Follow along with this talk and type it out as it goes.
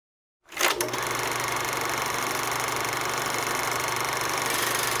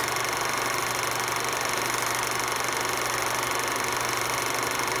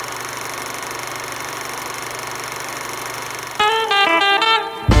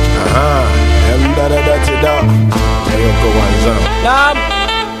Nam,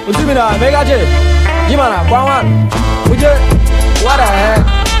 Uzimina, Megaje, Jimana, Kwawan, Uje, what the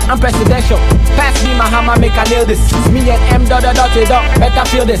heck? I'm presidential. Pass me my hammer, make I nail this. It's me and M dot. Better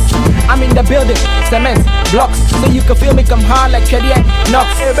feel this. I'm in the building, cement, blocks, so you can feel me come hard like Chedi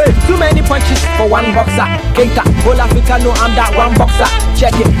Knox. Too many punches for one boxer. Keita, whole Africa know I'm that one boxer.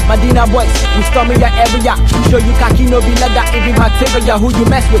 Check it, Medina boys, we storm your area. Show you khaki no be leather, even material who you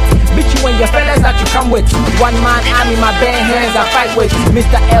mess with. Bitch you and your fellas that you come with. One man army, my bare hands I fight with.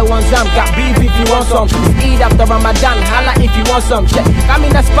 Mr. L Wanzam got beef if you want some. Eat after Ramadan, holla if you want some. Check, I'm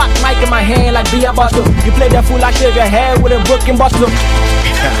in the spot, mic in my hand like beer bottle. You play the fool, I shave your hair with a broken bottle.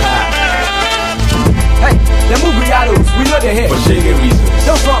 Hey, the movie idols, we know they're here. For Sheygey Reasons.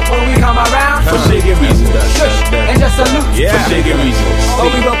 Don't front when we come around. For Sheygey Reasons. Shush, and just salute. Yeah. For Sheygey Reasons. Or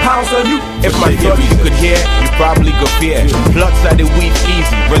we go pounce on you. If my thoughts you could hear, you probably go fear. Plots that they weave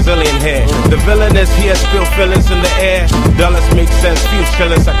easy, Brazilian hair. The villain is here, spill feelings in the air. Dollars make sense, few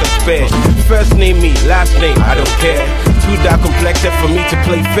shillings I can spare. First name me, last name, I don't care. Too dark complected for me to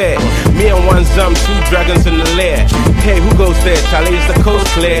play fair. Me and Wanzam, two dragons in the lair. Hey, who goes there? Charlie, is the coast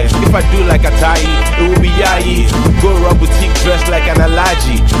clear? If I do like a tie, it will be Yayi. Go rob boutique dressed like an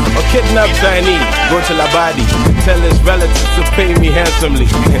Alaji. Or kidnap Zaini, go to Labadi. Tell his relatives to pay me handsomely.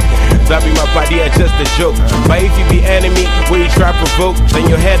 That be my body, it's just a joke. But if you be enemy, where you try provoke, then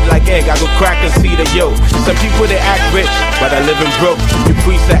your head like egg, I go crack and see the yolk. Some people they act rich, but I live in broke. You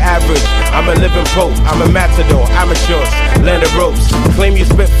preach the average, I'm a living pope. I'm a matador, amateurs, learn the ropes. Claim you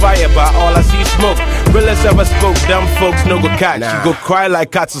spit fire, but all I see is smoke. Realest ever spoke, dumb folks no go catch. You go cry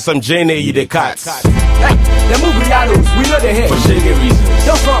like cats or some Jane, you the cats. Hey, the movie idols, we know they're here. For Sheygey Reasons.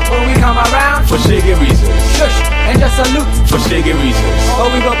 Don't front when we come around. For Sheygey Reasons. Shush, and just salute. For Sheygey Reasons. Or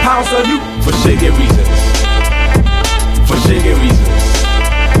we go pounce on you. For Sheygey Reasons. For Sheygey Reasons.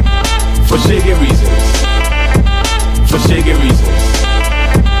 For Sheygey Reasons. For Sheygey Reasons.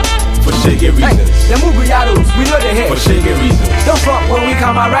 For Sheygey Reasons. Hey, the movie idols, we know they're here. For Sheygey Reasons. Don't front when we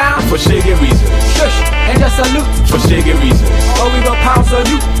come around. For Sheygey Reasons. Shush, and just salute. For Sheygey Reasons. Or we go pounce on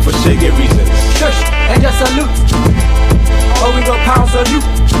you. For Sheygey Reasons. Shush, and just salute. Or we go pounce on you.